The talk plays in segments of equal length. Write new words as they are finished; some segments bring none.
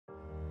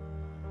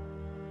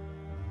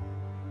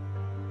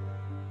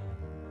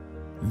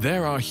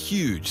There are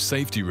huge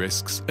safety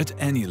risks at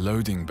any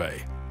loading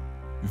bay.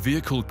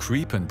 Vehicle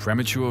creep and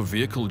premature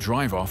vehicle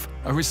drive-off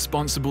are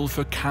responsible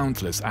for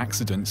countless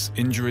accidents,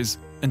 injuries,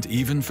 and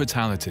even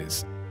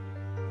fatalities.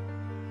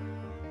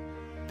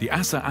 The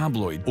ASSA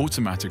ABLOY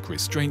Automatic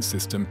Restraint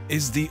System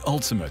is the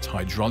ultimate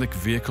hydraulic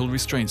vehicle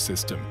restraint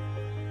system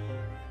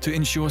to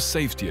ensure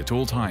safety at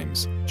all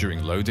times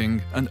during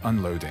loading and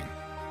unloading.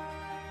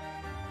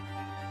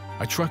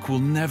 A truck will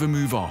never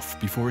move off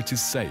before it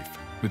is safe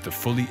with the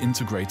fully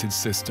integrated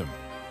system.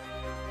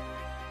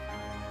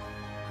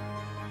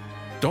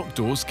 Dock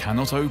doors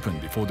cannot open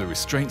before the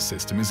restraint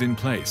system is in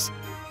place,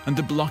 and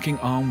the blocking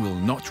arm will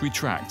not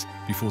retract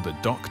before the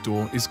dock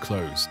door is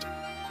closed.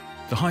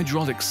 The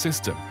hydraulic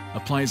system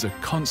applies a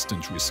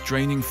constant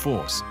restraining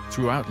force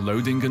throughout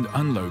loading and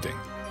unloading,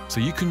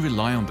 so you can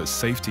rely on the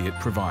safety it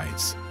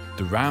provides.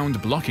 The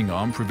round blocking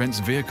arm prevents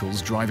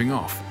vehicles driving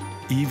off,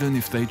 even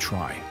if they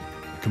try.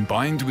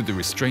 Combined with the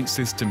restraint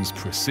system's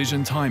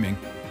precision timing,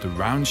 the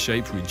round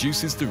shape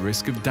reduces the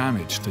risk of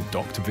damage to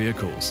docked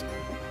vehicles.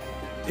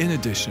 In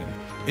addition,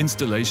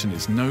 installation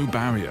is no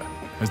barrier,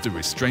 as the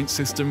restraint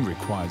system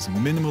requires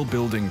minimal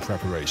building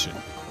preparation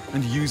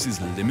and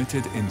uses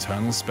limited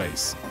internal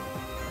space.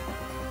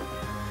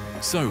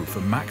 So,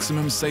 for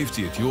maximum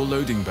safety at your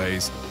loading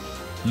bays,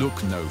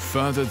 look no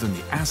further than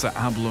the ASSA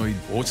ABLOY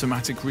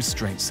Automatic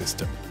Restraint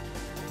System.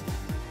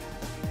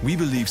 We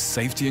believe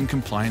safety and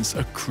compliance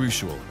are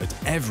crucial at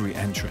every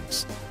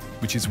entrance,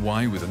 which is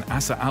why with an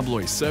ASSA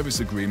ABLOY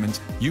service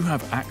agreement, you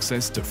have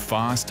access to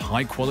fast,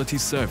 high-quality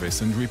service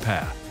and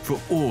repair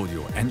for all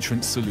your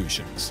entrance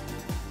solutions.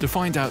 To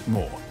find out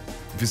more,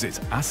 visit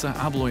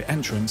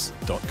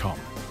ASSAABLOYentrance.com.